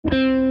It's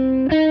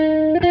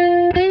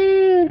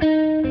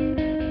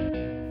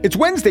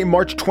Wednesday,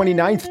 March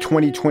 29th,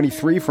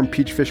 2023 from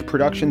Peachfish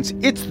Productions.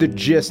 It's The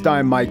Gist.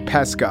 I'm Mike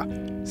Pesca.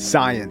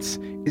 Science.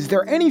 Is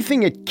there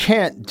anything it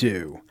can't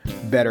do?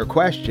 Better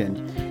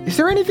question. Is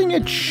there anything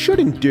it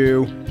shouldn't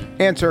do?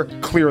 Answer,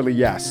 clearly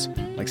yes.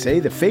 Like,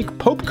 say, the fake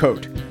Pope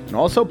coat. And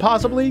also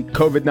possibly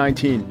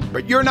COVID-19.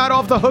 But you're not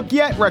off the hook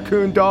yet,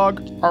 raccoon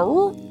dog.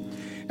 Arr?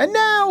 And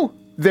now,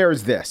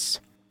 there's this.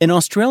 An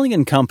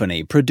Australian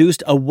company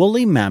produced a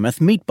woolly mammoth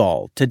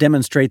meatball to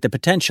demonstrate the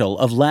potential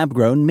of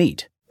lab-grown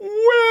meat.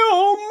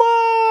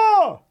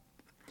 Wilma!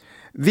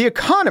 The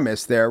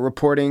Economist there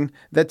reporting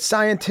that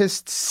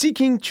scientists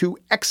seeking to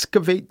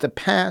excavate the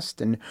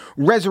past and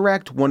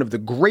resurrect one of the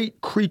great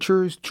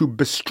creatures to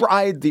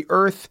bestride the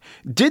earth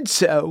did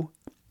so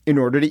in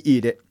order to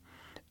eat it.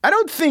 I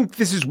don't think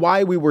this is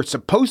why we were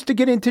supposed to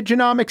get into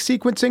genomic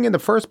sequencing in the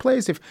first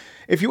place.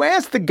 If you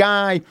ask the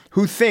guy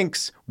who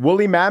thinks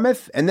woolly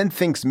mammoth and then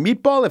thinks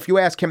meatball, if you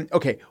ask him,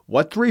 okay,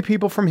 what three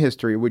people from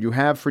history would you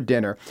have for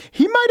dinner?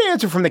 He might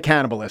answer from the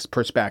cannibalist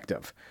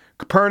perspective.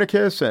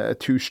 Copernicus,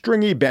 too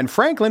stringy. Ben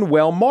Franklin,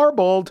 well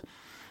marbled.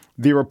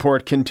 The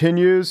report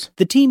continues.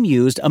 The team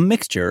used a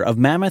mixture of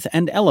mammoth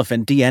and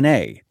elephant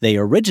DNA. They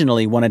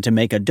originally wanted to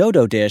make a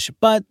dodo dish,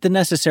 but the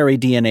necessary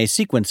DNA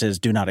sequences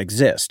do not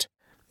exist.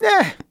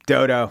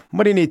 Dodo.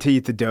 What do you need to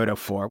eat the dodo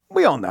for?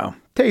 We all know.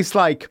 Tastes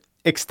like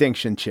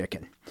extinction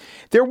chicken.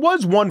 There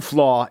was one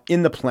flaw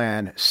in the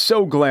plan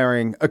so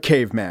glaring a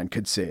caveman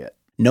could see it.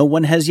 No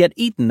one has yet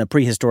eaten a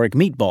prehistoric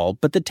meatball,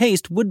 but the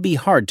taste would be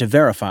hard to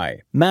verify.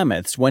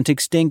 Mammoths went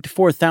extinct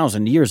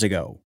 4,000 years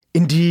ago.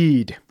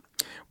 Indeed.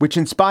 Which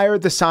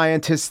inspired the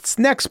scientists'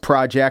 next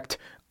project,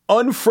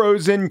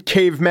 Unfrozen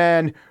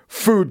Caveman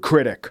Food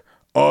Critic.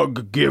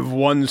 Ugh, give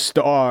 1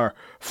 star.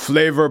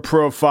 Flavor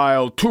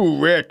profile too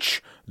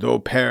rich, though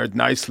paired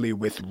nicely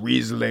with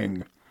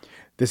Riesling.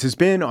 This has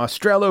been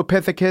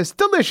Australopithecus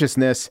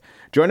Deliciousness.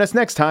 Join us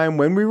next time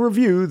when we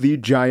review the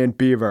giant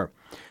beaver.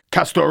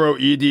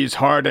 Castoroides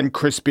hard and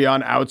crispy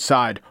on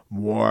outside,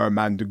 warm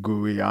and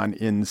gooey on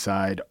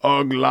inside.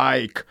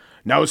 Ugh-like.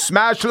 Now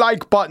smash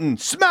like button.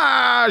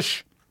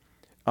 Smash!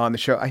 On the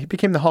show, he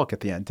became the Hulk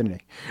at the end, didn't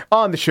he?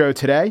 On the show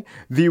today,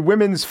 the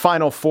women's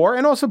Final Four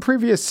and also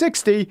previous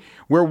 60.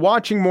 We're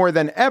watching more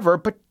than ever,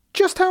 but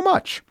just how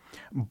much?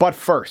 But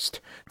first,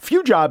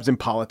 few jobs in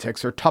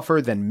politics are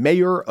tougher than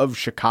mayor of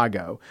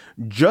Chicago.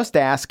 Just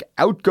ask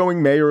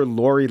outgoing Mayor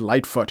Lori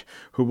Lightfoot,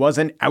 who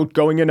wasn't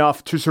outgoing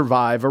enough to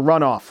survive a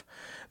runoff.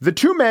 The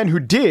two men who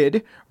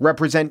did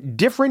represent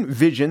different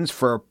visions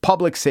for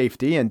public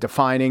safety and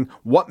defining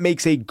what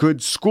makes a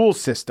good school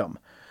system.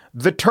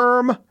 The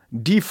term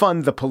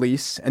defund the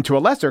police, and to a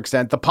lesser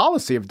extent, the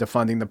policy of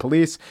defunding the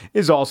police,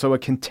 is also a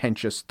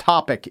contentious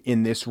topic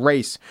in this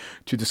race.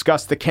 To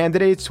discuss the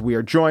candidates, we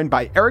are joined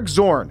by Eric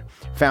Zorn,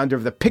 founder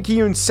of the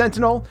Picayune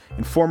Sentinel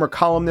and former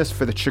columnist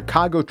for the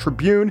Chicago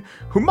Tribune,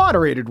 who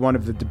moderated one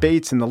of the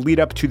debates in the lead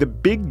up to the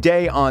big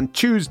day on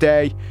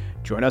Tuesday.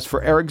 Join us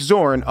for Eric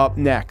Zorn up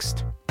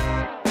next.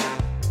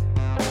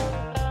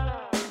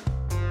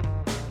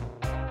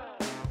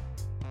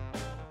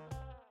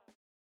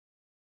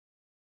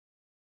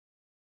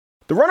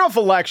 The runoff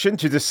election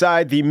to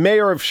decide the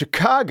mayor of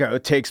Chicago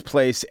takes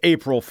place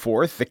April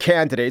 4th.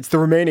 The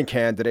remaining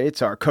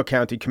candidates are Cook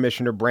County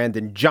Commissioner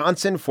Brandon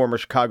Johnson, former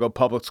Chicago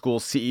Public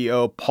Schools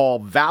CEO Paul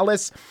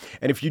Vallis.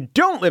 And if you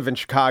don't live in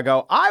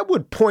Chicago, I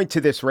would point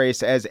to this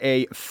race as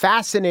a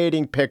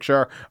fascinating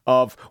picture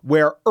of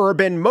where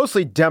urban,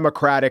 mostly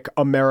Democratic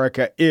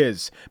America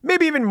is.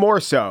 Maybe even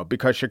more so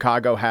because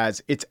Chicago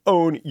has its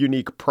own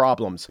unique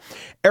problems.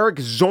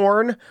 Eric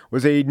Zorn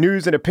was a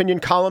news and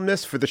opinion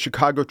columnist for the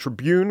Chicago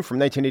Tribune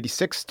from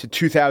 1986 to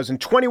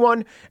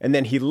 2021, and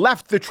then he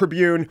left the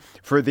Tribune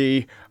for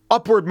the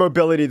upward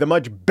mobility, the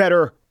much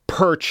better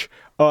perch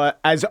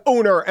as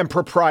owner and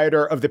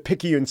proprietor of the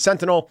Picayune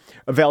Sentinel,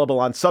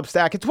 available on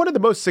Substack. It's one of the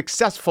most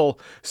successful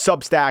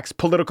Substacks,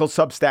 political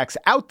Substacks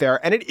out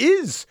there, and it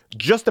is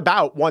just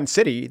about one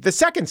city, the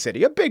second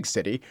city, a big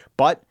city,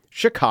 but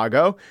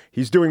Chicago.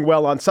 He's doing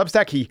well on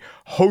Substack. He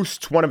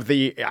hosts one of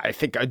the, I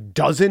think, a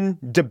dozen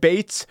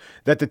debates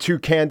that the two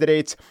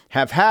candidates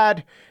have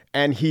had.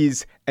 And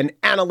he's an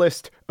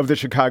analyst of the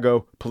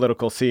Chicago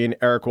political scene.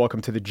 Eric, welcome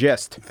to The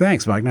Gist.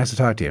 Thanks, Mike. Nice to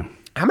talk to you.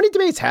 How many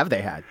debates have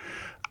they had?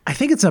 I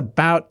think it's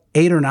about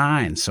 8 or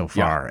 9 so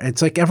far. Yeah.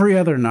 It's like every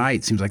other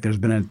night seems like there's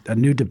been a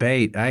new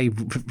debate. I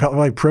felt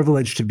really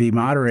privileged to be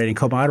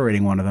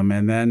co-moderating one of them,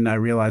 and then I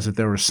realized that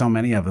there were so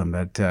many of them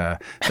that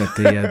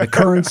the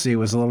currency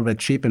was a little bit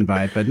cheapened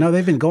by it. But no,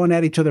 they've been going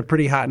at each other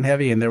pretty hot and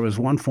heavy, and there was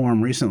one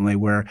forum recently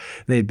where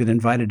they'd been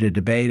invited to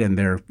debate, and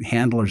their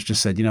handlers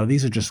just said,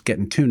 these are just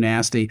getting too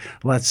nasty.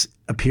 Let's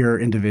appear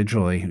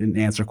individually and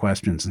answer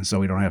questions, and so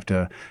we don't have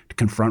to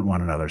confront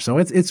one another. So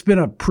it's been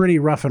a pretty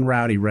rough and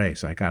rowdy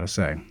race, I got to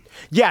say.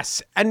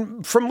 Yes.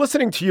 And from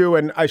listening to you,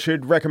 and I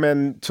should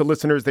recommend to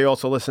listeners, they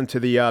also listen to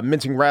the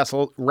Mincing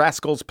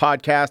Rascals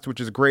podcast, which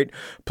is a great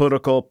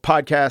political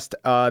podcast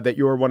that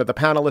you are one of the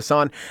panelists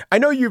on. I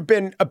know you've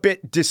been a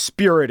bit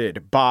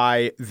dispirited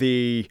by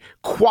the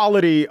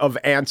quality of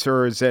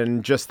answers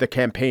and just the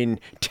campaign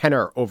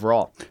tenor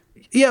overall.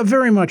 Yeah,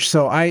 very much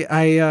so.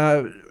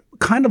 I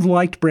kind of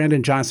liked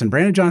Brandon Johnson.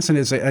 Brandon Johnson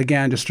is,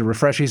 again, just to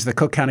refresh, he's the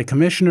Cook County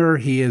Commissioner.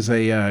 He is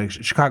a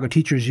Chicago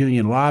Teachers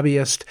Union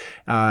lobbyist,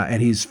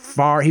 and he's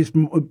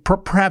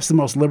perhaps the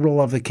most liberal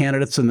of the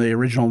candidates in the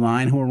original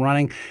 9 who were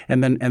running.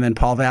 And then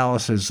Paul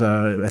Vallas is,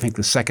 I think,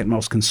 the second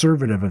most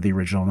conservative of the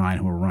original 9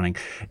 who were running.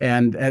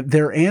 And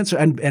their answer,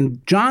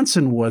 and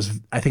Johnson was,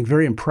 I think,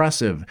 very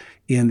impressive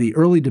in the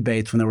early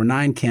debates when there were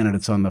 9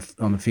 candidates on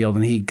the field,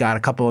 and he got a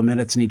couple of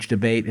minutes in each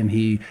debate, and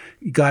he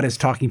got his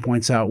talking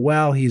points out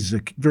well. He's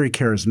a very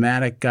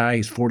charismatic guy.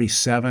 He's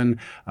 47,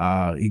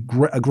 a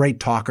great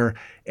talker,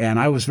 and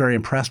I was very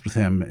impressed with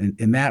him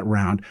in that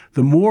round.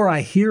 The more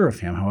I hear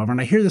of him, however,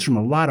 and I hear this from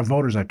a lot of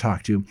voters I've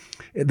talked to,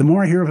 the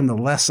more I hear of him, the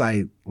less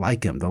I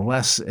like him, the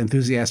less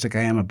enthusiastic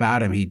I am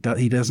about him. He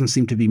doesn't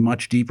seem to be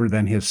much deeper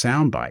than his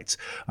sound bites.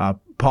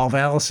 Paul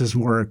Vallas is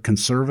more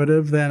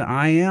conservative than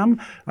I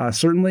am,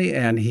 certainly,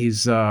 and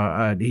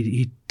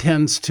he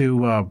tends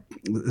to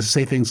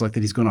say things like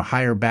that he's going to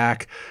hire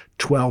back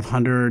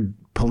 1,200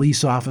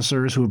 police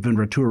officers who have been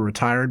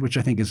retired, which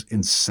I think is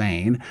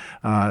insane.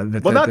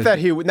 Not that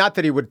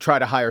he would try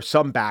to hire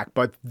some back,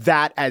 but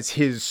that as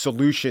his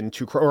solution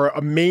to, or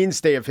a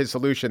mainstay of his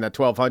solution, that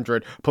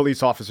 1,200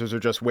 police officers are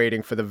just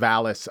waiting for the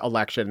Vallas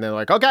election. And they're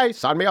like, okay,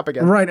 sign me up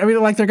again. Right. I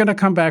mean, like they're going to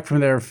come back from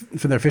their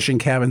fishing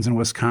cabins in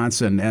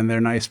Wisconsin and their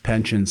nice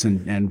pensions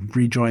and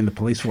rejoin the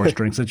police force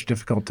during such a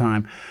difficult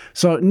time.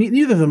 So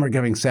neither of them are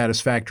giving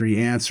satisfactory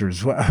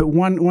answers.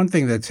 One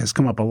thing that has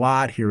come up a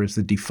lot here is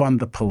the defund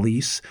the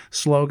police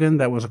slogan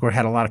that was, of course,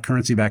 had a lot of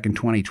currency back in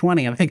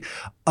 2020. And I think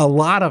a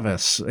lot of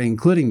us,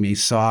 including me,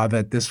 saw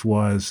that this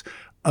was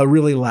a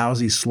really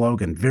lousy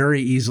slogan,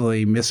 very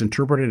easily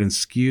misinterpreted and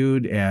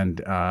skewed.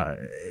 And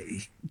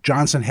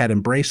Johnson had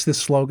embraced this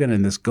slogan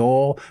and this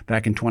goal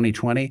back in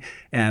 2020.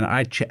 And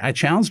I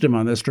challenged him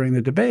on this during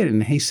the debate.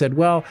 And he said,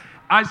 well,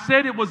 I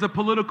said it was a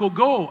political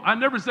goal. I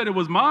never said it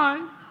was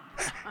mine.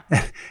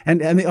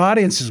 And the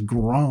audience has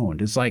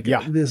groaned. It's like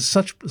there's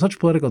such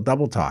political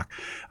double talk.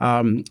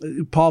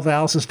 Paul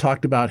Vallas has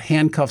talked about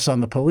handcuffs on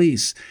the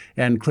police,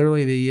 and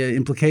clearly the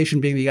implication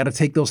being that you got to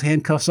take those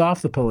handcuffs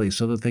off the police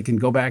so that they can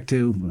go back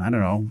to, I don't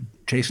know,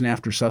 chasing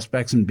after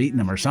suspects and beating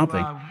them or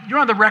something. You're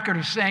on the record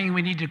as saying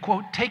we need to,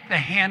 quote, take the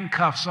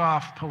handcuffs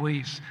off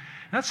police.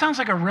 That sounds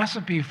like a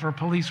recipe for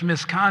police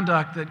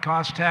misconduct that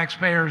costs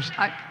taxpayers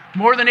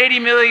more than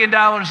 $80 million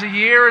a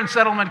year in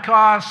settlement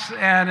costs,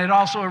 and it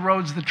also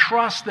erodes the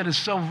trust that is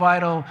so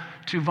vital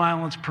to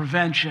violence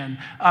prevention.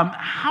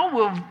 How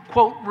will,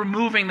 quote,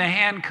 removing the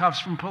handcuffs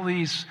from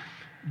police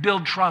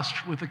build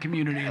trust with the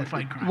community and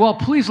fight crime? Well,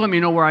 please let me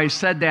know where I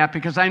said that,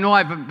 because I know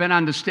I've been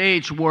on the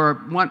stage where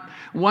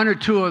one or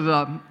two of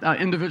the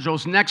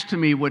individuals next to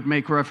me would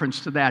make reference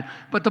to that.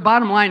 But the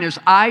bottom line is,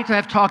 I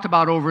have talked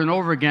about over and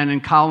over again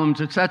in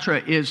columns, et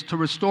cetera, is to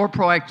restore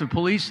proactive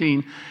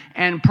policing,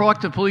 and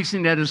proactive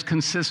policing that is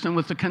consistent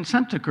with the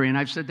consent decree. And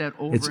I've said that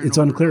over and over. It's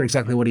unclear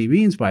exactly what he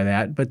means by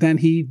that, but then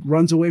he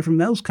runs away from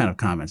those kind of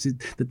comments.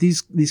 That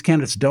these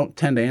candidates don't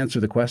tend to answer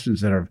the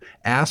questions that are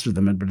asked of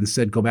them, but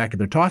instead go back to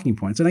their talking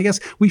points. And I guess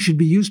we should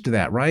be used to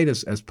that, right?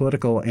 As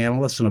political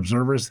analysts and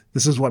observers,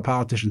 this is what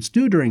politicians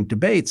do during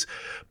debates.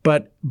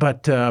 But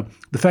the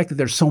fact that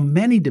there's so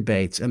many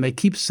debates and they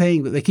keep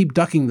saying that, they keep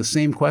ducking the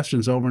same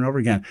questions over and over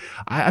again.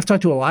 I've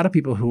talked to a lot of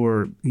people who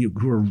are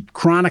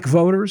chronic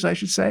voters, I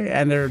should say,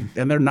 and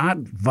they're not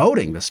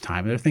voting this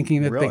time. They're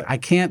thinking that I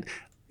can't,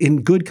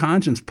 in good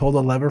conscience, pull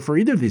the lever for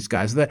either of these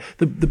guys.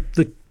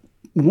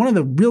 One of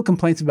the real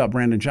complaints about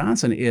Brandon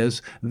Johnson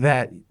is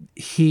that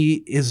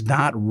he is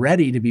not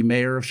ready to be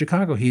mayor of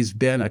Chicago. He's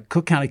been a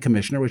Cook County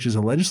commissioner, which is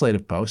a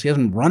legislative post. He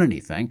hasn't run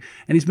anything,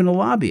 and he's been a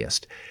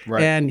lobbyist.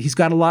 Right. And he's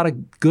got a lot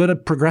of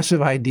good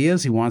progressive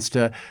ideas. He wants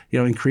to,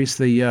 increase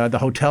the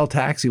hotel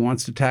tax. He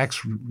wants to tax,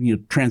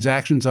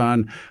 transactions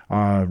on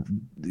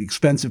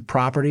expensive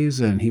properties,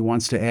 and he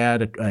wants to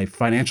add a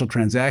financial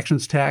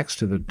transactions tax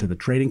to the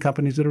trading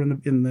companies that are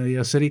in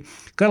the city.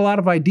 Got a lot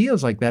of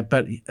ideas like that,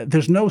 but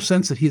there's no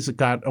sense that he's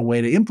got a way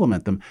to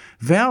implement them.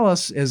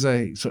 Vallas is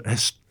a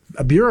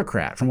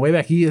bureaucrat from way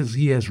back. He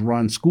has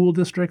run school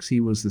districts. He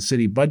was the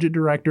city budget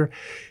director.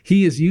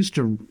 He is used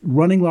to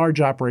running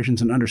large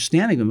operations and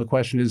understanding them. The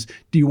question is,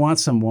 do you want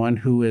someone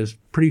who is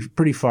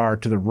pretty far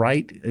to the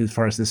right as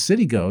far as the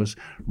city goes,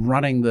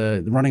 running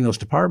those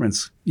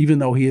departments, even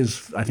though he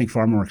is, I think,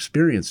 far more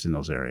experienced in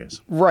those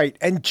areas? Right.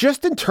 And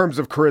just in terms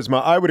of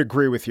charisma, I would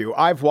agree with you.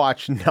 I've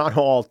watched not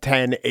all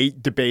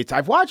 8 debates.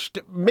 I've watched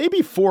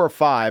maybe 4 or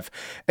 5.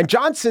 And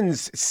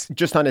Johnson's,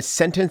 just on a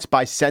sentence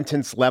by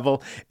sentence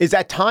level, is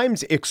at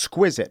times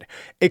exquisite,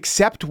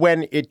 except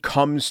when it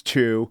comes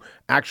to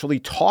actually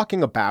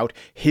talking about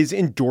his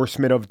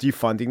endorsement of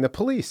defunding the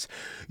police.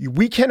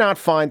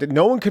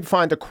 No one could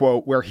find a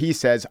quote where he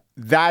says,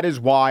 that is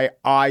why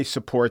I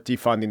support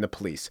defunding the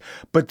police.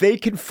 But they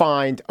can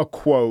find a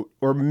quote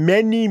or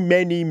many,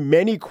 many,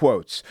 many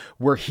quotes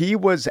where he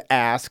was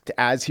asked,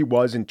 as he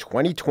was in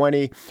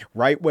 2020,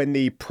 right when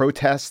the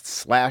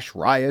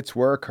protests/riots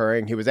were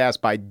occurring, he was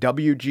asked by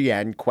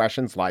WGN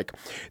questions like,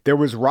 there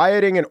was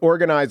rioting and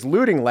organized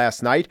looting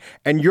last night,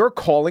 and you're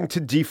calling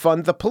to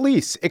defund the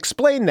police.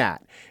 Explain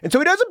that. And so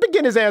he doesn't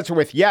begin his answer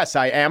with, yes,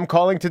 I am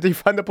calling to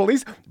defund the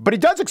police, but he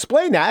does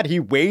explain that. He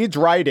wades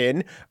right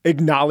in,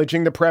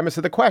 acknowledging the premise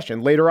of the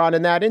question later on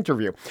in that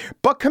interview.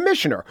 But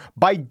Commissioner,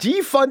 by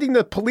defunding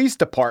the police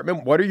department,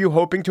 what are you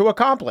hoping to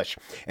accomplish?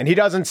 And he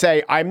doesn't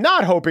say, I'm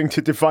not hoping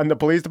to defund the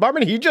police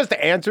department. He just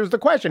answers the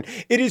question.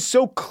 It is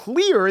so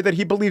clear that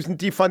he believes in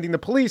defunding the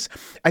police.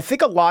 I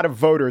think a lot of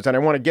voters, and I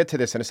want to get to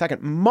this in a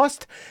second,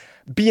 must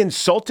be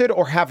insulted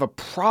or have a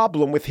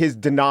problem with his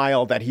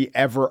denial that he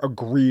ever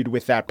agreed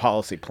with that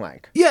policy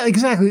plank. Yeah,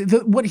 exactly.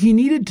 What he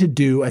needed to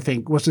do, I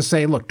think, was to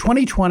say, look,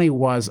 2020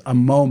 was a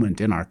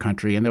moment in our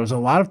country, and there was a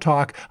lot of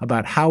talk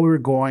about how we were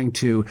going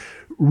to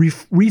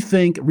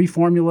rethink,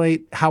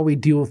 reformulate how we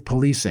deal with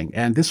policing.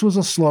 And this was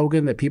a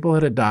slogan that people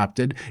had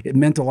adopted. It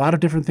meant a lot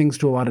of different things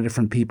to a lot of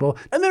different people.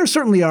 And there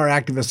certainly are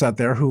activists out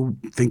there who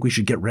think we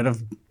should get rid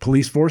of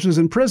police forces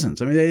and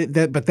prisons. I mean,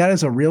 but that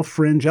is a real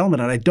fringe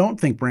element. And I don't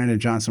think Brandon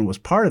Johnson was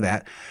part of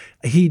that.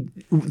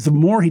 The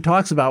more he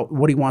talks about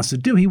what he wants to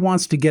do, he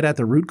wants to get at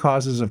the root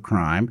causes of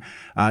crime.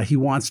 He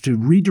wants to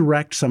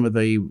redirect some of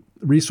the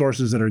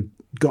resources that are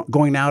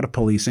going now to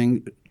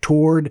policing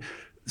toward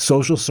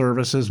social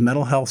services,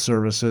 mental health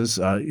services,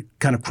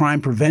 kind of crime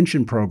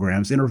prevention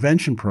programs,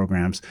 intervention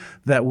programs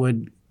that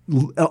would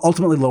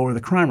ultimately lower the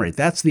crime rate.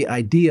 That's the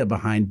idea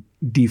behind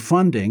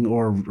defunding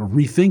or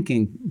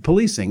rethinking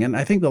policing. And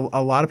I think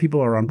a lot of people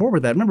are on board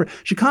with that. Remember,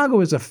 Chicago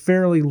is a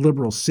fairly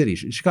liberal city.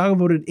 Chicago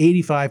voted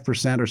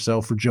 85% or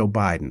so for Joe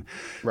Biden.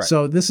 Right.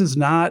 So this is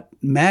not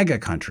MAGA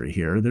country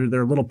here.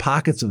 There are little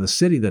pockets of the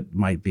city that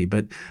might be.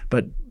 But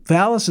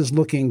Vallas is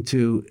looking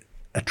to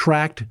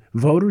attract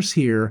voters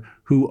here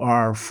who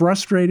are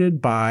frustrated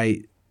by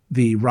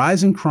the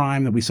rise in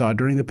crime that we saw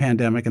during the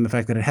pandemic and the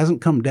fact that it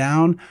hasn't come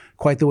down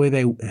quite the way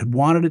they had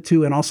wanted it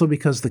to, and also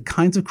because the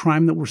kinds of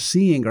crime that we're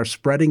seeing are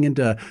spreading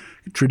into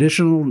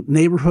traditional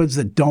neighborhoods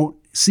that don't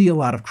see a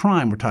lot of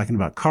crime. We're talking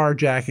about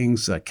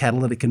carjackings,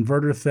 catalytic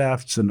converter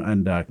thefts,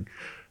 and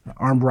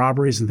armed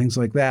robberies and things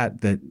like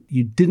that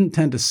you didn't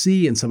tend to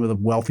see in some of the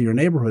wealthier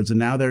neighborhoods. And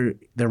now they're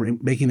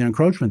making their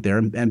encroachment there.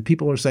 And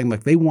people are saying,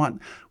 like, they want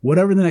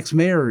whatever the next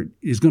mayor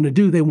is going to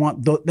do, they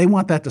want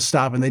that to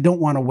stop. And they don't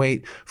want to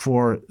wait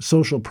for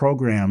social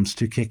programs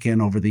to kick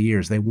in over the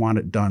years. They want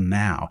it done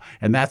now.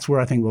 And that's where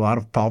I think a lot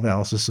of Paul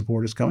Vallas'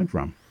 support is coming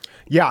from.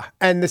 Yeah.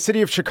 And the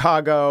city of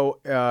Chicago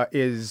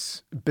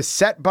is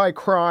beset by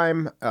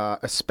crime,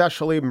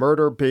 especially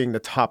murder being the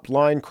top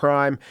line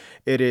crime.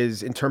 It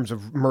is, in terms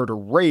of murder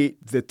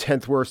rate, the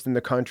 10th worst in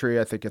the country.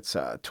 I think it's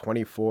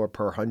 24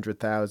 per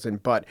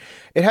 100,000. But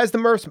it has the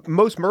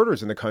most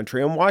murders in the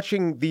country. And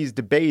watching these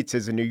debates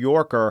as a New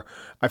Yorker,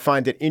 I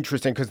find it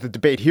interesting because the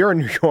debate here in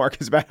New York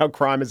is about how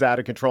crime is out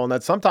of control. And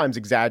that's sometimes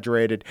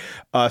exaggerated,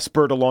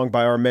 spurred along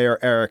by our mayor,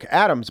 Eric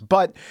Adams.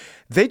 But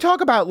they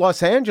talk about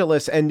Los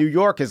Angeles and New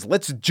York as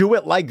let's do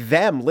it like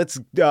them. Let's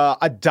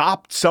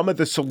adopt some of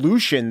the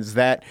solutions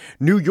that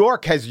New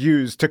York has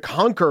used to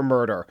conquer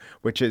murder,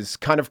 which is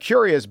kind of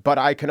curious, but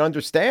I can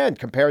understand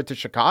compared to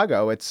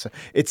Chicago.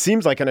 It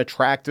seems like an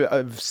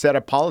attractive set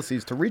of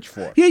policies to reach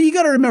for. Yeah, you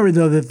got to remember,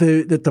 though,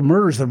 that the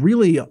murders, the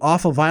really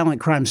awful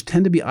violent crimes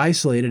tend to be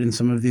isolated in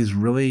some of these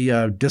really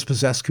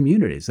dispossessed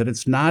communities, that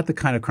it's not the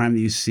kind of crime that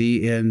you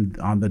see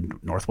on the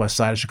northwest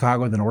side of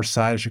Chicago, the north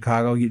side of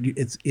Chicago.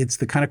 It's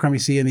the kind of crime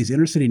you see in these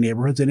inner city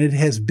neighborhoods, and it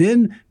has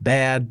been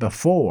bad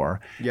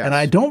before. Yes. And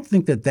I don't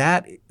think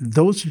that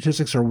those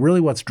statistics are really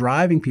what's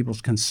driving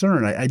people's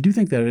concern. I do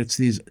think that it's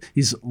these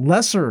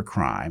lesser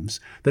crimes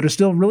that are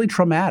still really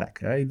traumatic.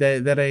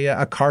 That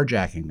a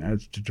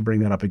carjacking, to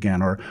bring that up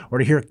again, or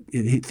to hear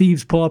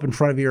thieves pull up in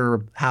front of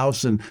your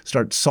house and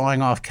start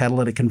sawing off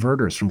catalytic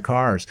converters from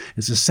cars.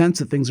 It's a sense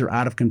that things are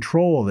out of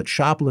control, that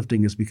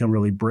shoplifting has become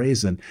really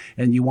brazen,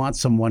 and you want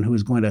someone who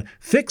is going to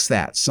fix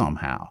that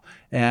somehow.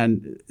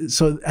 And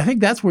so I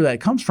think that's where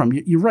that comes from.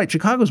 You're right.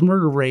 Chicago's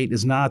murder rate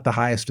is not the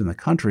highest in the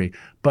country,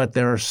 but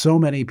there are so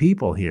many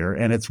people here,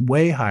 and it's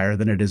way higher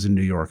than it is in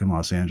New York and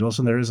Los Angeles.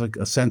 And there is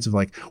a sense of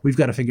like, we've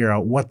got to figure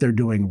out what they're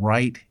doing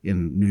right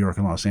in New York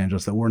and Los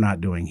Angeles that we're not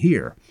doing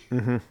here.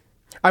 Mm-hmm.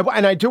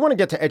 And I do want to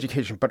get to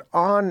education, but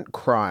on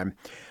crime,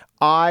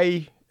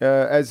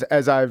 as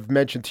I've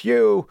mentioned to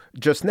you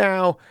just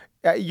now,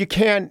 you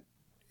can't,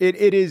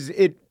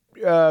 it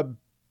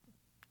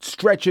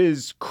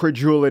stretches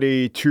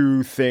credulity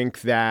to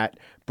think that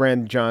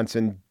Brandon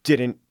Johnson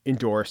didn't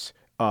endorse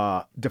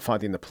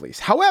defunding the police.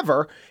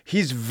 However,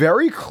 he's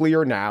very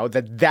clear now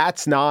that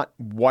that's not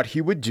what he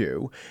would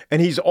do.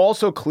 And he's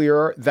also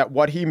clear that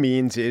what he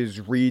means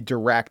is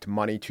redirect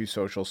money to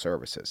social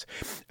services.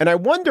 And I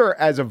wonder,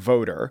 as a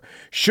voter,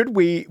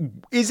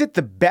 is it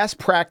the best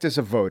practice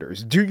of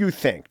voters, do you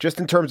think, just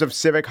in terms of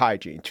civic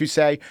hygiene, to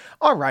say,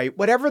 all right,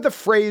 whatever the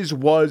phrase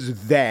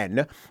was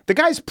then, the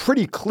guy's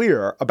pretty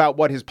clear about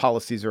what his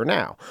policies are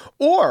now?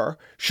 Or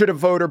should a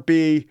voter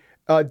be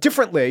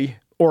differently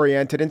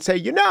oriented and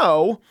say,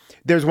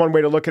 there's one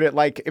way to look at it,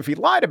 like if he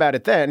lied about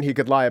it then, he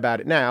could lie about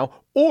it now.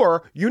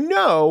 Or,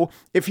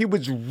 if he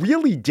was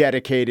really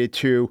dedicated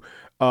to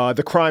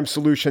the crime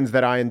solutions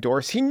that I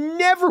endorse, he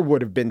never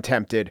would have been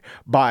tempted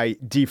by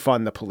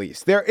defund the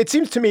police. It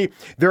seems to me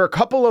there are a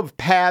couple of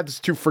paths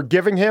to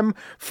forgiving him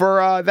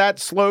for that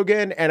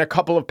slogan and a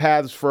couple of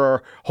paths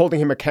for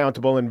holding him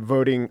accountable and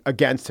voting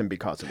against him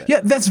because of it. Yeah,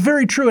 that's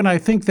very true. And I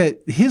think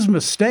that his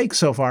mistake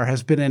so far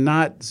has been in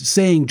not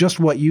saying just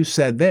what you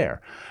said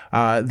there.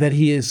 That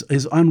he is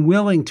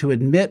unwilling to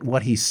admit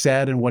what he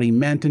said and what he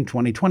meant in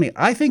 2020.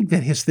 I think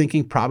that his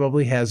thinking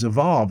probably has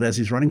evolved as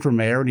he's running for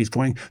mayor and he's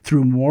going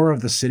through more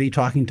of the city,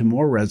 talking to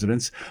more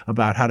residents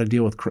about how to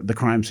deal with the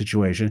crime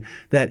situation,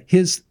 that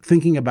his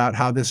thinking about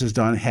how this is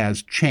done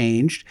has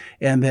changed,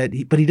 and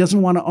but he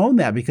doesn't want to own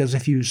that, because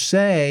if you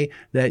say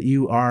that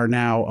you are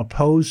now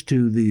opposed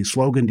to the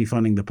slogan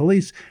defunding the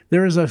police,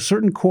 there is a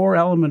certain core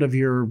element of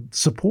your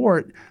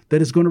support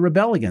that is going to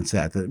rebel against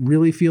that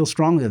really feels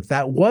strongly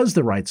that was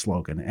the right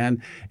slogan.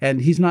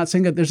 And he's not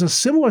saying that. There's a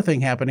similar thing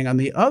happening on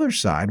the other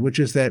side, which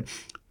is that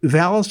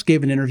Vallis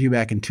gave an interview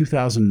back in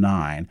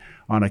 2009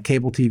 on a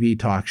cable TV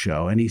talk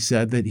show, and he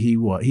said that he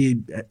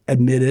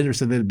admitted or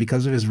said that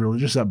because of his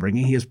religious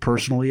upbringing, he is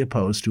personally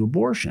opposed to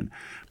abortion.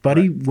 But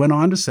He went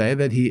on to say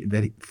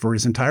that for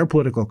his entire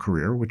political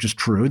career, which is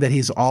true, that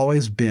he's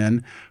always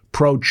been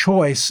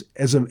pro-choice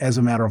as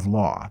a matter of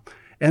law.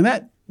 And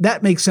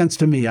that makes sense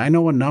to me. I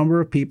know a number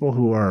of people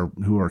who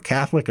are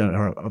Catholic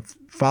or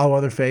follow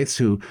other faiths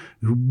who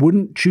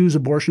wouldn't choose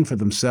abortion for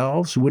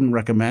themselves, who wouldn't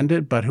recommend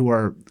it, but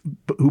who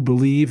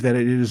believe that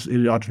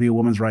it ought to be a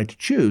woman's right to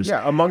choose.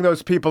 Yeah, among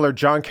those people are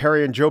John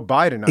Kerry and Joe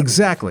Biden.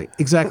 Exactly.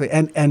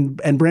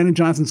 And Brandon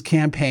Johnson's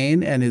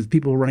campaign and his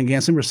people who are running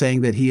against him are saying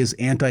that he is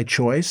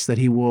anti-choice, that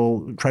he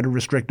will try to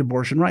restrict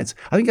abortion rights.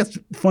 I think that's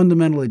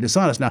fundamentally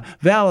dishonest. Now,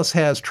 Vallis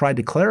has tried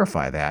to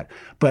clarify that,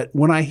 but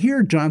when I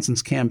hear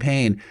Johnson's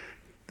campaign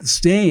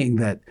saying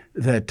that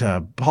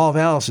Paul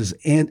Vallis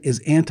is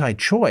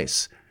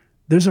anti-choice,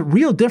 there's a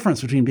real difference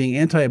between being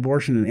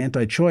anti-abortion and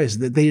anti-choice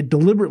that they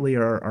deliberately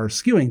are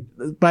skewing.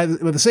 By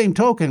the same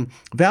token,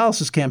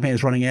 Vallis's campaign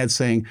is running ads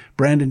saying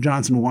Brandon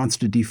Johnson wants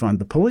to defund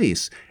the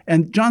police,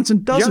 and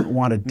Johnson doesn't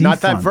want to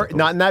defund the police.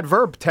 Not in that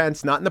verb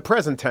tense, not in the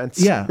present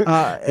tense. Yeah,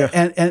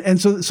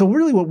 and so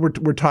really what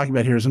we're talking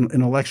about here is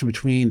an election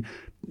between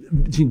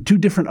two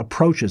different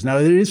approaches. Now,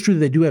 it is true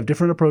that they do have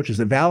different approaches.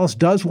 That Vallis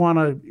does want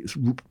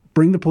to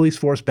bring the police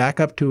force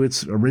back up to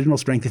its original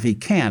strength if he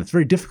can. It's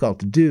very difficult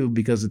to do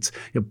because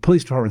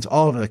police departments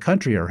all over the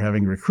country are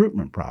having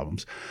recruitment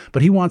problems.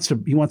 But he wants to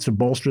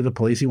bolster the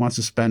police. He wants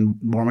to spend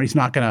more money. He's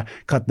not going to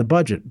cut the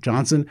budget.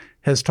 Johnson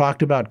has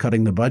talked about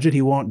cutting the budget.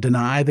 He won't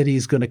deny that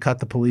he's going to cut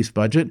the police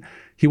budget.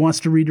 He wants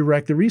to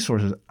redirect the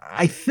resources.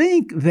 I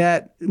think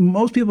that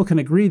most people can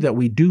agree that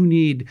we do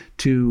need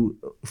to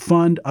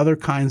fund other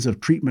kinds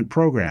of treatment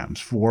programs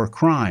for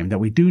crime, that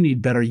we do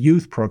need better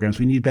youth programs,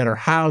 we need better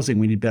housing,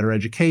 we need better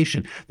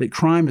education, that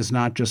crime is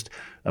not just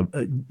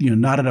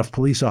not enough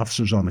police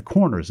officers on the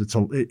corners.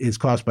 It's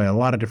caused by a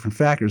lot of different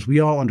factors.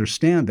 We all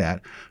understand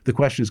that. The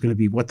question is going to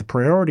be what the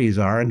priorities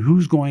are and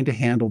who's going to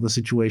handle the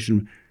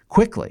situation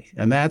quickly.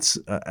 And that's,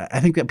 I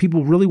think that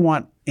people really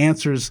want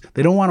answers.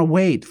 They don't want to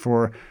wait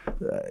for,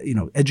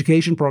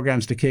 education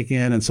programs to kick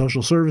in and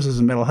social services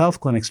and mental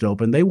health clinics to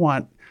open. They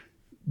want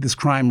this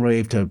crime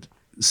wave to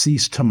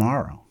cease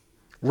tomorrow.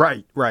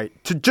 Right.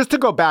 Just to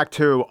go back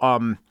to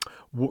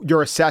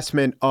your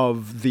assessment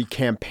of the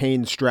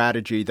campaign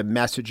strategy, the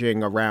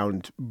messaging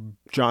around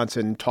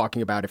Johnson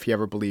talking about if he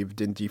ever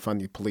believed in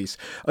defunding the police.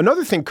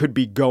 Another thing could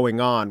be going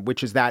on,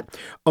 which is that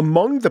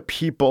among the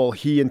people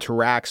he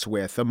interacts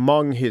with,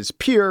 among his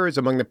peers,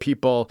 among the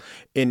people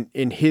in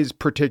his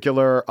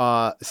particular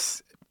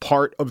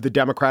part of the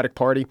Democratic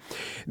Party,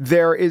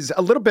 there is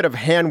a little bit of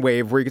hand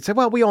wave where you could say,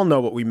 well, we all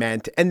know what we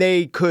meant. And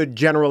they could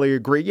generally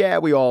agree, yeah,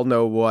 we all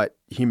know what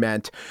he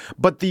meant.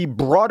 But the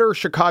broader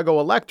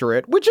Chicago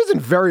electorate, which isn't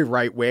very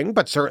right wing,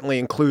 but certainly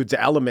includes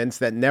elements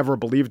that never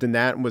believed in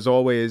that and was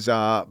always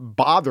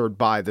bothered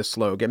by the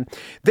slogan,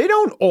 they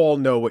don't all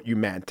know what you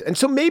meant. And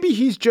so maybe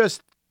he's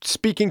just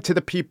speaking to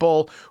the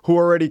people who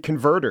are already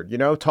converted,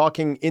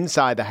 talking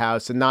inside the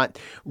house and not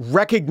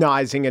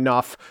recognizing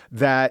enough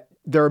that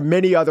there are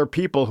many other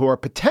people who are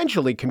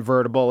potentially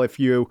convertible if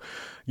you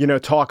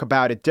talk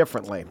about it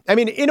differently. I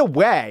mean, in a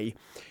way,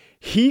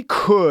 he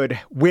could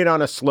win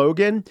on a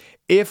slogan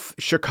if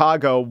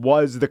Chicago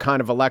was the kind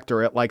of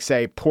electorate like,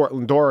 say,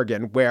 Portland,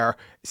 Oregon, where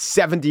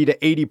 70 to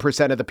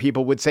 80% of the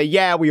people would say,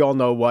 yeah, we all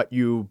know what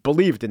you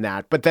believed in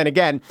that. But then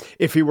again,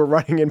 if he were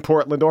running in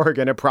Portland,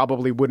 Oregon, it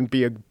probably wouldn't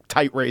be a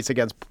tight race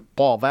against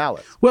Paul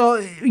Vallas.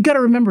 Well, you got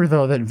to remember,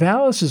 though, that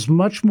Vallas is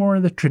much more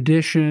in the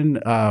tradition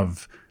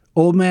of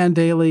Old Man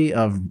Daley,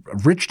 of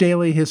Rich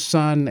Daley, his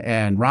son,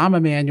 and Rahm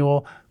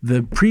Emanuel.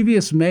 The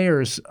previous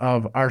mayors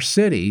of our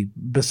city,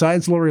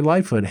 besides Lori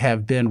Lightfoot,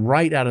 have been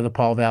right out of the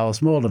Paul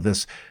Vallas mold of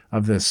this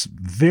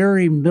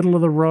very middle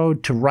of the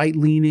road to right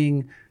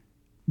leaning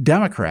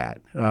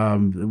Democrat,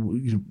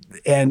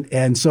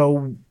 and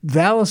so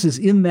Vallas is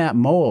in that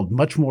mold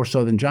much more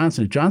so than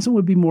Johnson. Johnson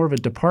would be more of a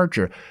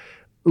departure.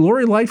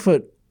 Lori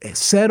Lightfoot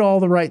said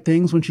all the right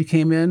things when she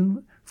came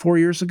in 4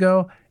 years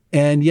ago.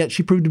 And yet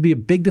she proved to be a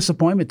big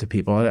disappointment to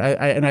people.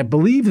 And I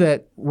believe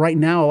that right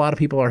now a lot of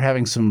people are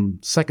having some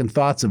second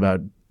thoughts about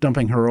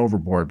dumping her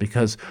overboard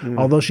because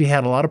although she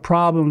had a lot of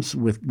problems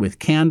with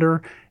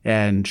candor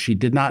and she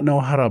did not know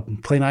how to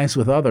play nice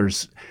with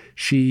others,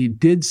 she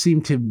did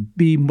seem to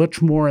be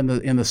much more in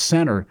the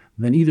center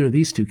than either of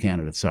these two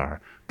candidates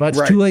are. But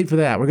it's too late for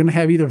that. We're going to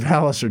have either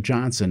Vallas or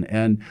Johnson.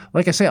 And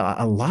like I say,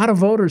 a lot of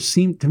voters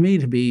seem to me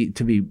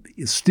to be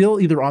still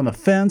either on the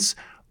fence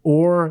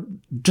or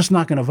just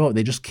not going to vote.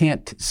 They just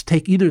can't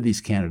take either of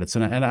these candidates.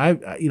 And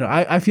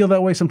I feel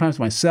that way sometimes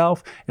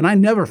myself, and I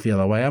never feel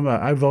that way.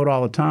 I vote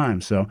all the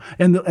time. So,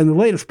 and the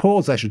latest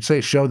polls, I should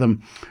say, show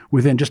them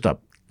within just a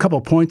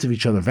couple points of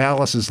each other.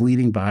 Vallas is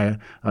leading by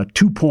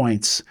 2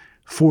 points,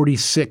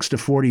 46 to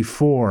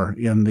 44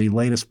 in the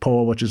latest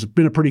poll, which has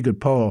been a pretty good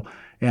poll.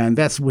 And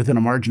that's within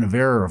a margin of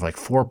error of like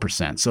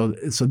 4%. So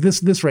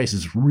this race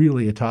is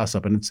really a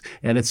toss-up, and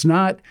it's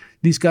not.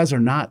 These guys are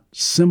not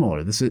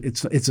similar.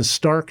 It's a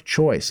stark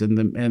choice,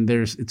 and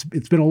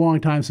it's been a long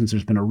time since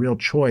there's been a real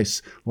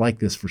choice like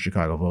this for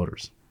Chicago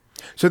voters.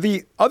 So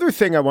the other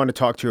thing I want to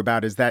talk to you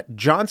about is that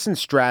Johnson's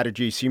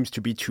strategy seems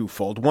to be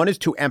twofold. One is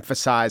to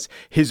emphasize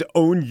his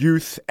own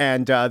youth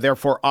and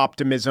therefore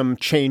optimism,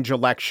 change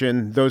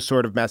election, those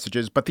sort of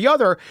messages. But the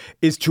other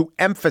is to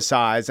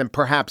emphasize and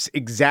perhaps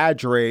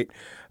exaggerate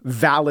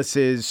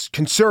Vallas's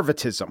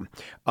conservatism.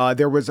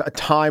 There was a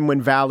time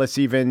when Vallas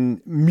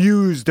even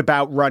mused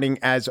about running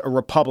as a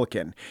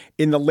Republican.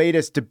 In the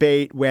latest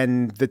debate,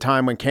 when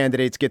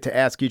candidates get to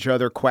ask each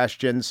other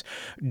questions,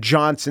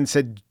 Johnson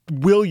said,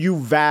 "Will you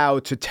vow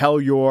to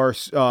tell your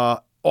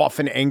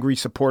often angry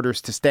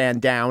supporters to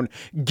stand down,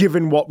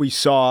 given what we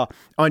saw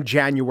on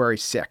January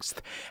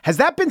 6th. Has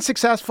that been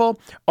successful?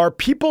 Are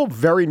people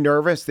very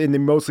nervous in the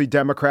mostly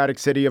Democratic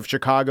city of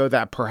Chicago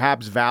that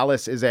perhaps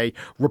Vallas is a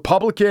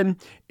Republican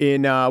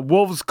in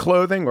wolves'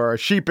 clothing, or a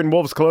sheep in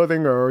wolves'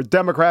 clothing, or a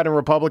Democrat in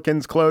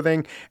Republicans'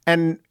 clothing?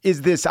 And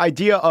is this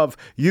idea of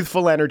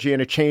youthful energy in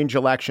a change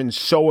election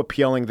so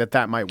appealing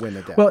that might win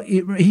the day? Well,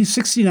 he's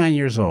 69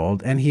 years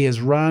old, and he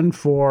has run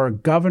for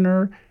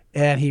governor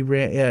and he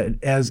ran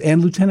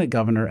and lieutenant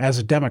governor as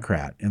a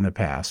Democrat in the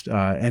past.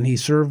 And he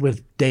served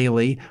with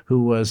Daley,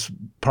 who was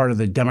part of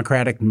the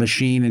Democratic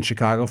machine in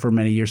Chicago for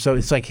many years. So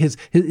it's like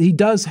he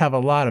does have a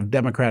lot of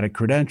Democratic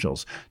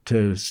credentials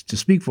to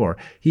speak for.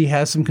 He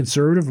has some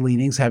conservative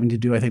leanings having to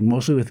do, I think,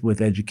 mostly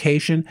with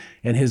education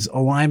and his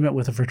alignment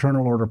with the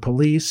Fraternal Order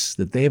Police,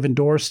 that they have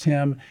endorsed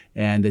him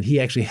and that he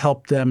actually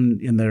helped them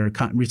in their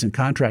recent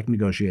contract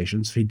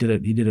negotiations. He did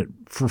it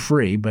for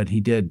free, but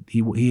he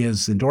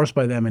is endorsed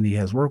by them and he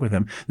has worked with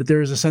them. That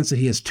there is a sense that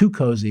he is too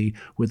cozy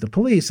with the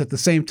police. At the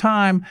same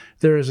time,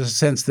 there is a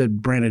sense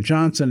that Brandon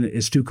Johnson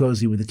is too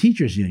cozy with the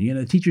teachers union.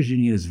 The teachers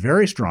union is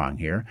very strong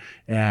here,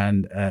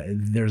 and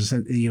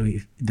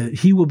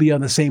he will be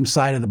on the same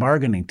side of the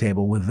bargaining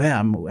table with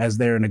them as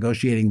they're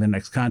negotiating the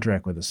next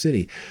contract with the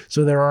city.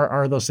 So there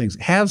are those things.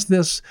 Has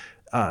this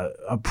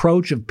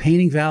approach of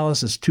painting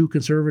Vallas as too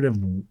conservative,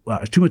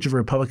 too much of a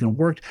Republican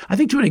worked? I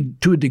think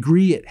to a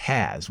degree it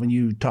has. When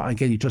you talk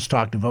again, you just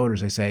talk to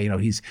voters, they say,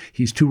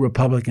 he's too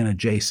Republican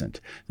adjacent.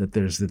 That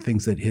there's the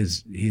things that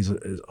his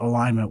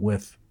alignment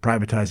with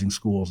privatizing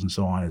schools and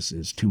so on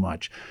is too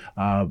much.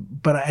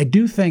 But I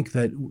do think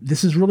that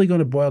this is really going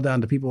to boil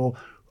down to people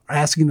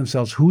asking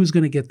themselves, who is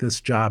going to get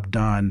this job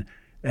done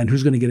and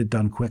who's going to get it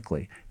done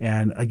quickly.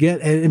 And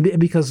again, and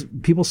because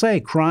people say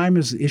crime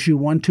is issue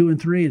 1, 2,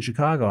 and 3 in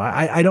Chicago.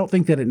 I don't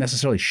think that it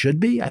necessarily should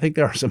be. I think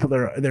there are some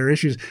other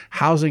issues.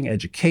 Housing,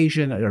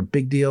 education are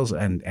big deals,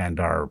 and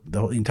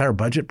the entire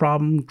budget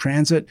problem,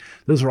 transit.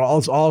 Those are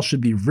all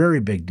should be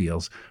very big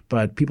deals.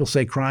 But people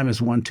say crime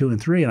is 1, 2,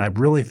 and 3, and I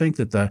really think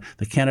that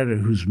the candidate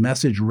whose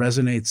message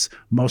resonates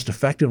most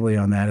effectively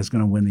on that is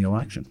going to win the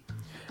election.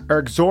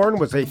 Eric Zorn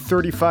was a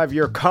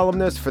 35-year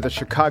columnist for the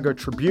Chicago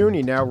Tribune.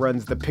 He now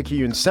runs the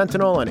Picayune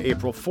Sentinel. On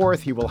April 4th,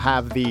 he will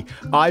have the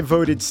I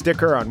voted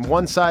sticker on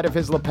one side of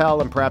his lapel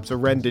and perhaps a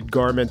rented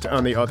garment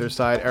on the other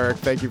side. Eric,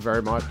 thank you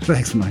very much.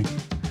 Thanks, Mike.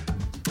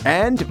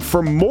 And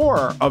for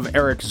more of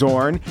Eric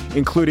Zorn,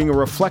 including a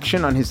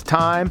reflection on his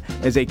time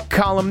as a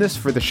columnist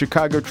for the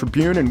Chicago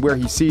Tribune and where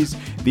he sees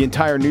the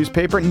entire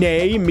newspaper,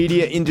 nay,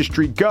 media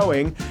industry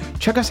going,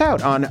 check us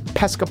out on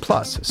Pesca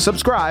Plus.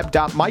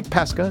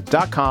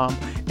 Subscribe.mikepesca.com.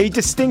 A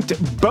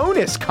distinct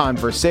bonus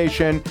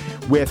conversation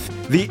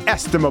with the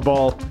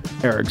estimable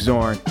Eric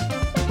Zorn.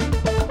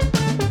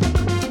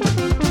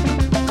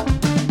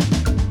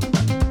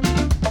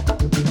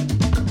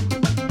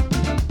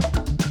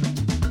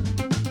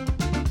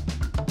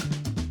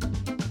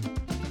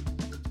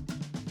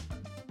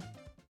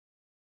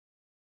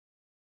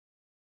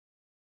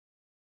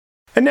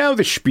 And now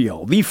the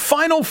spiel. The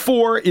Final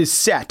Four is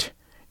set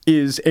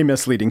is a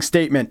misleading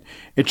statement.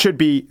 It should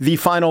be the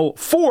Final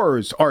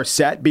Fours are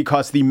set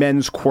because the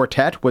men's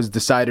quartet was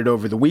decided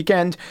over the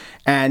weekend.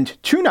 And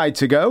 2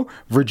 nights ago,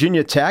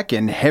 Virginia Tech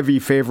and heavy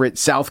favorite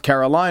South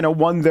Carolina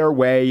won their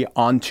way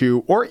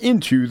onto or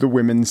into the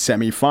women's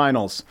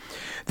semifinals.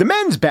 The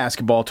men's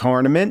basketball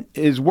tournament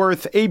is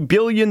worth $1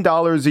 billion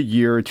a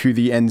year to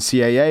the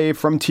NCAA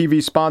from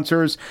TV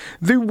sponsors.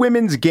 The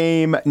women's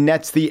game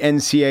nets the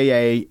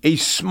NCAA a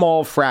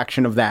small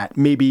fraction of that,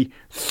 maybe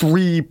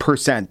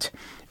 3%.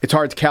 It's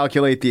hard to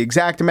calculate the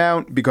exact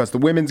amount because the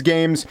women's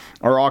games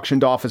are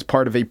auctioned off as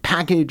part of a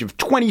package of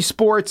 20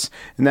 sports,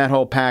 and that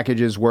whole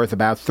package is worth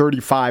about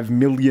 $35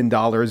 million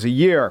a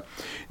year.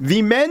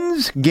 The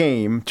men's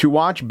game to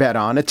watch, bet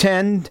on,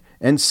 attend,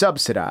 and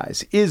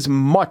subsidize is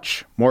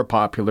much more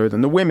popular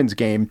than the women's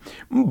game,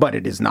 but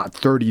it is not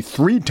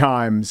 33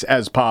 times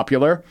as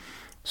popular.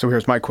 So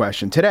here's my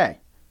question today.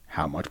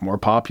 How much more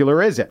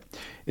popular is it?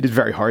 It is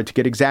very hard to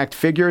get exact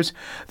figures,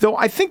 though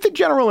I think the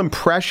general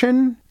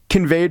impression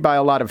conveyed by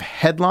a lot of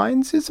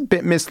headlines is a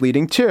bit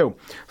misleading too.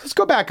 Let's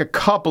go back a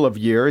couple of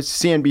years.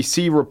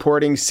 CNBC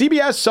reporting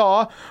CBS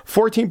saw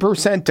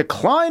 14%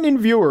 decline in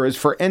viewers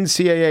for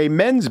NCAA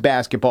men's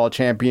basketball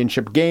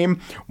championship game,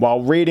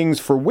 while ratings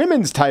for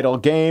women's title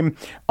game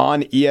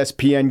on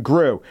ESPN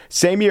grew.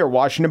 Same year,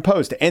 Washington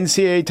Post,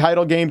 NCAA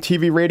title game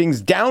TV ratings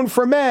down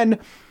for men,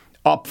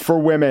 up for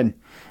women.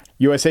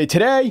 USA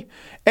Today,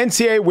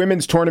 NCAA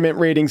women's tournament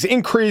ratings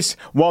increase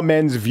while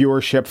men's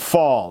viewership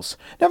falls.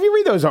 Now, if you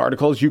read those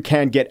articles, you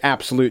can get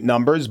absolute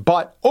numbers,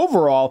 but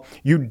overall,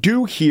 you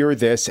do hear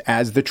this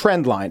as the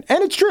trend line.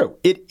 And it's true.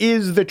 It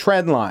is the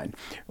trend line.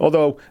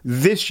 Although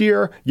this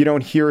year, you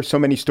don't hear so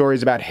many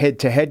stories about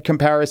head-to-head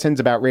comparisons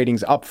about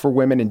ratings up for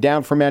women and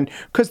down for men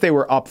because they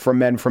were up for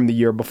men from the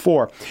year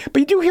before. But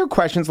you do hear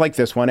questions like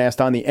this one asked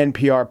on the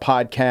NPR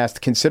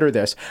podcast Consider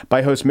This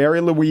by host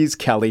Mary Louise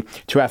Kelly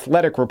to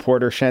athletic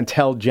reporter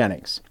Chantel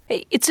Jennings.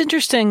 It's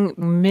interesting.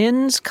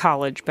 Men's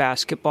college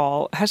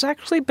basketball has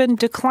actually been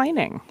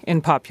declining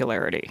in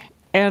popularity,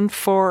 and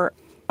for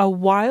a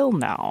while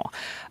now.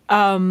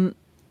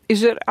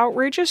 Is it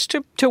outrageous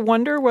to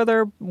wonder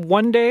whether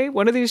one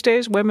of these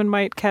days, women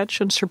might catch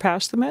and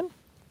surpass the men?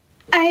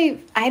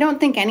 I don't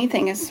think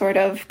anything is sort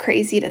of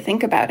crazy to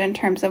think about in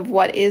terms of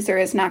what is or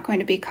is not going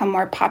to become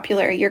more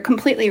popular. You're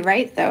completely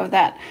right, though,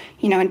 that,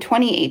 in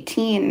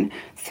 2018,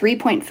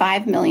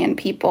 3.5 million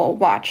people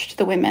watched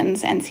the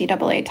women's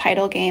NCAA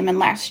title game, and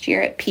last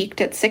year it peaked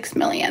at 6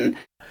 million.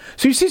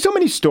 So you see so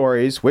many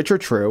stories, which are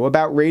true,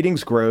 about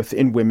ratings growth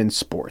in women's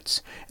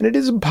sports, and it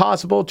is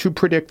impossible to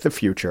predict the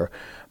future.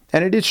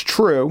 And it is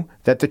true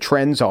that the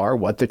trends are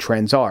what the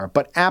trends are,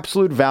 but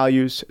absolute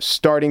values,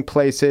 starting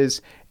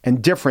places,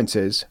 and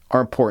differences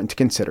are important to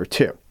consider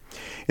too.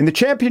 In the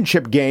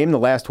championship game, the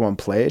last one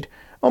played,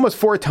 almost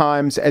 4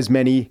 times as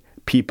many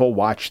people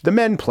watched the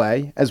men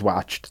play as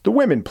watched the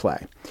women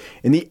play.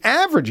 In the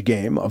average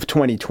game of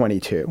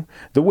 2022,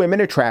 the women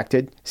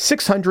attracted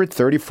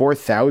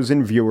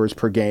 634,000 viewers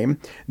per game,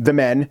 the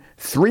men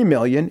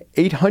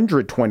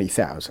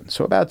 3,820,000,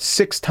 so about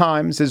 6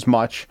 times as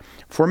much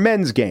for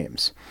men's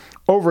games.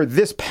 Over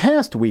this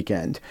past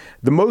weekend,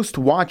 the most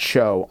watched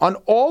show on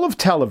all of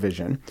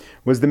television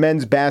was the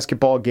men's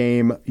basketball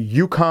game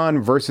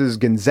UConn versus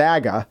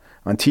Gonzaga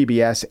on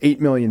TBS,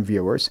 8 million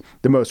viewers.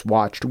 The most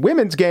watched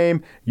women's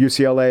game,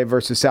 UCLA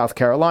versus South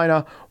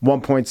Carolina,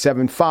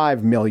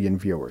 1.75 million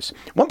viewers.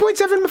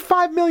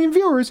 1.75 million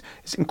viewers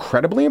is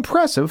incredibly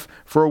impressive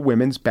for a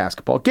women's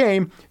basketball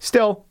game,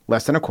 still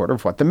less than a quarter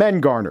of what the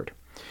men garnered.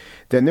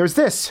 Then there's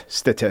this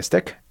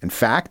statistic. In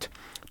fact,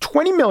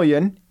 20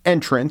 million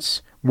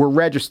entrants were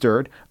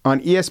registered on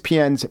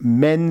ESPN's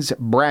Men's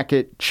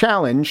Bracket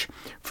Challenge.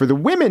 For the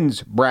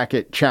Women's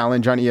Bracket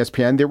Challenge on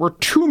ESPN, there were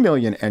 2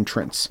 million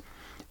entrants.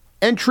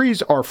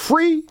 Entries are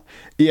free.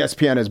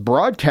 ESPN has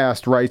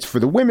broadcast rights for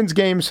the women's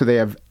game, so they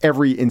have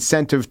every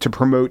incentive to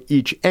promote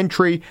each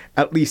entry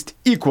at least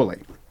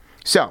equally.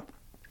 So,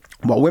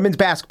 while women's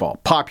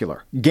basketball,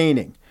 popular,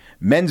 gaining,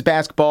 men's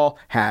basketball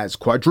has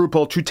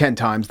quadrupled to 10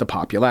 times the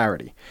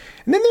popularity.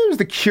 And then there's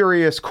the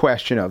curious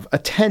question of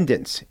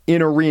attendance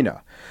in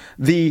arena.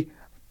 The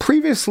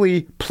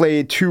previously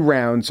played 2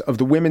 rounds of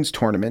the women's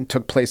tournament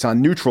took place on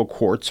neutral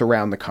courts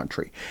around the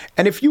country.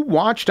 And if you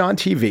watched on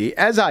TV,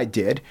 as I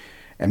did,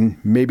 and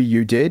maybe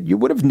you did, you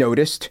would have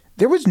noticed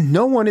there was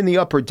no one in the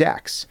upper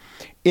decks.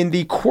 In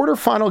the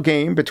quarterfinal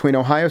game between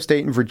Ohio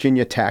State and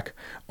Virginia Tech,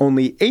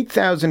 only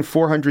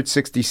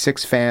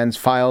 8,466 fans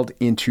filed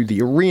into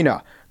the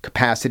arena.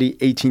 Capacity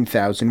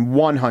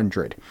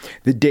 18,100.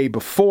 The day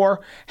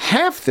before,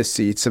 half the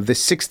seats of the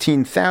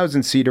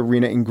 16,000-seat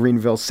arena in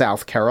Greenville,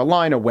 South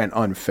Carolina went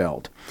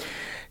unfilled.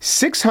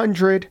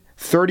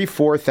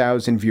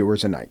 634,000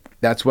 viewers a night.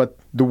 That's what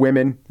the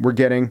women were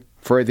getting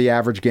for the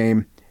average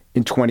game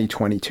in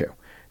 2022.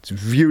 It's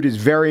viewed as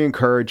very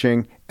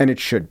encouraging, and it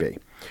should be.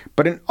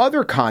 But in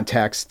other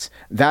contexts,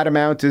 that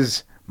amount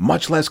is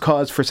much less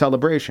cause for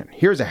celebration.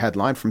 Here's a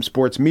headline from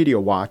Sports Media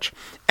Watch.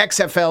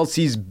 XFL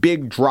sees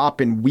big drop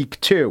in week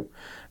 2.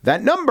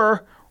 That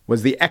number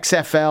was the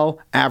XFL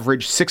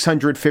average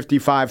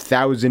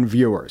 655,000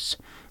 viewers.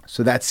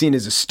 So that's seen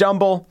as a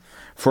stumble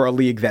for a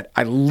league that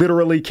I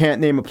literally can't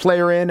name a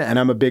player in, and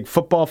I'm a big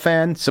football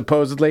fan,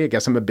 supposedly. I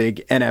guess I'm a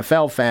big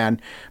NFL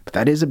fan, but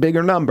that is a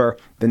bigger number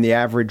than the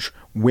average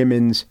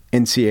women's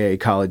NCAA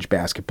college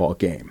basketball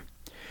game.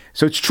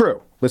 So it's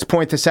true. Let's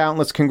point this out and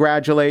let's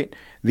congratulate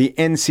the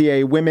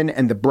NCAA women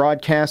and the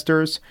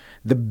broadcasters.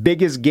 The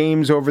biggest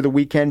games over the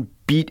weekend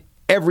beat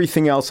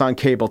everything else on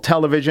cable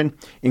television,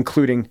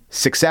 including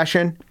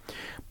Succession.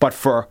 But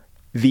for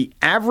the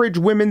average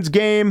women's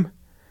game,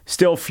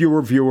 still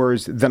fewer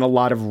viewers than a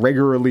lot of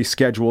regularly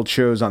scheduled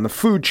shows on the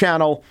Food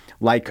Channel,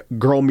 like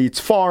Girl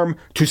Meets Farm,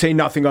 to say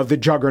nothing of the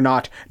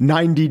juggernaut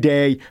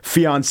 90-Day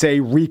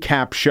Fiancé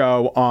recap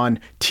show on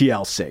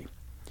TLC.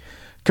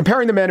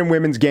 Comparing the men and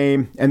women's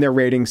game and their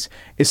ratings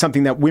is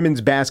something that women's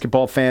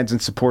basketball fans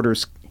and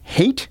supporters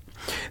hate.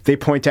 They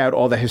point out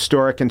all the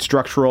historic and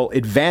structural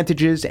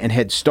advantages and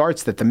head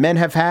starts that the men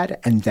have had,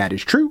 and that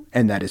is true,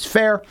 and that is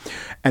fair.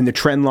 And the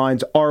trend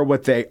lines are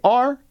what they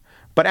are,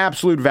 but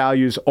absolute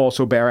values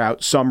also bear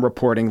out some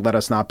reporting. Let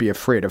us not be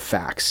afraid of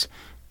facts.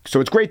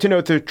 So it's great to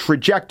note the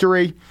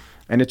trajectory,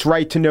 and it's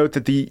right to note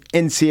that the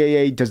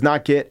NCAA does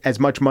not get as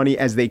much money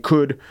as they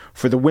could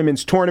for the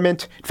women's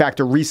tournament. In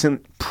fact, a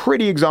recent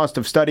pretty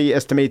exhaustive study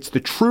estimates the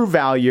true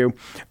value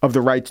of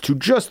the rights to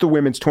just the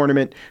women's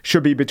tournament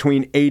should be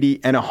between $80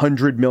 and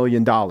 $100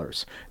 million,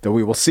 though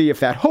we will see if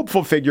that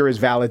hopeful figure is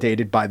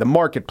validated by the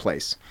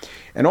marketplace.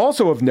 And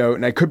also of note,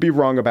 and I could be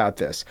wrong about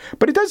this,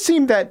 but it does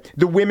seem that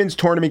the women's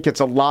tournament gets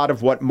a lot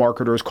of what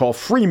marketers call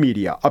free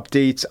media,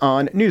 updates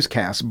on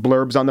newscasts,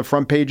 blurbs on the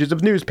front pages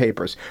of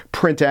newspapers,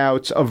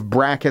 printouts of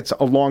brackets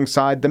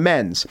alongside the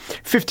men's.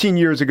 15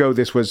 years ago,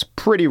 this was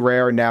pretty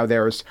rare. Now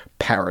there's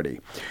parity.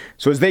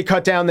 So as they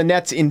cut down the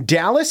nets in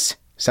Dallas,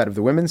 side of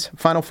the women's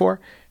Final Four,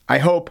 I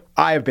hope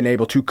I have been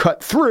able to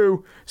cut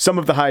through some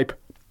of the hype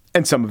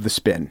and some of the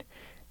spin.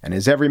 And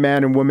as every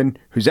man and woman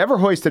who's ever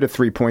hoisted a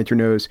three-pointer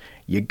knows,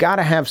 you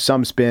gotta have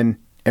some spin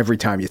every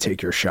time you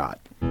take your shot.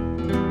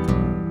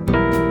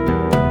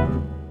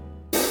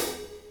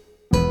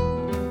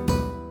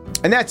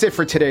 And that's it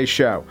for today's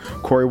show.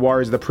 Corey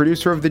Warr is the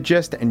producer of The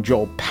Gist, and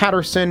Joel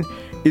Patterson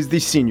is the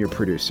senior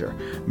producer.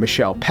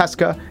 Michelle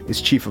Pesca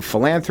is chief of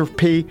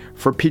philanthropy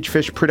for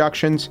Peachfish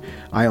Productions.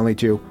 I only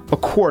do a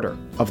quarter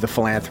of the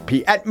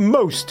philanthropy at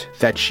most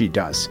that she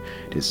does.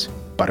 It is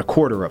but a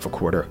quarter of a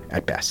quarter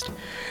at best.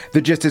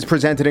 The Gist is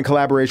presented in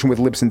collaboration with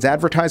Libsyn's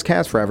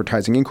AdvertiseCast. For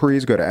advertising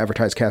inquiries, go to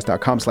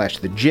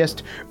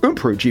advertisecast.com/thegist.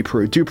 Peru, G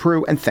Peru, do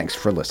Peru, and thanks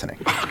for listening.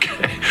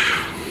 Okay.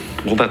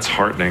 Well, that's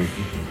heartening.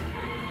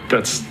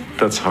 That's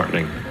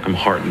heartening. I'm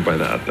heartened by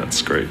that.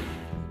 That's great.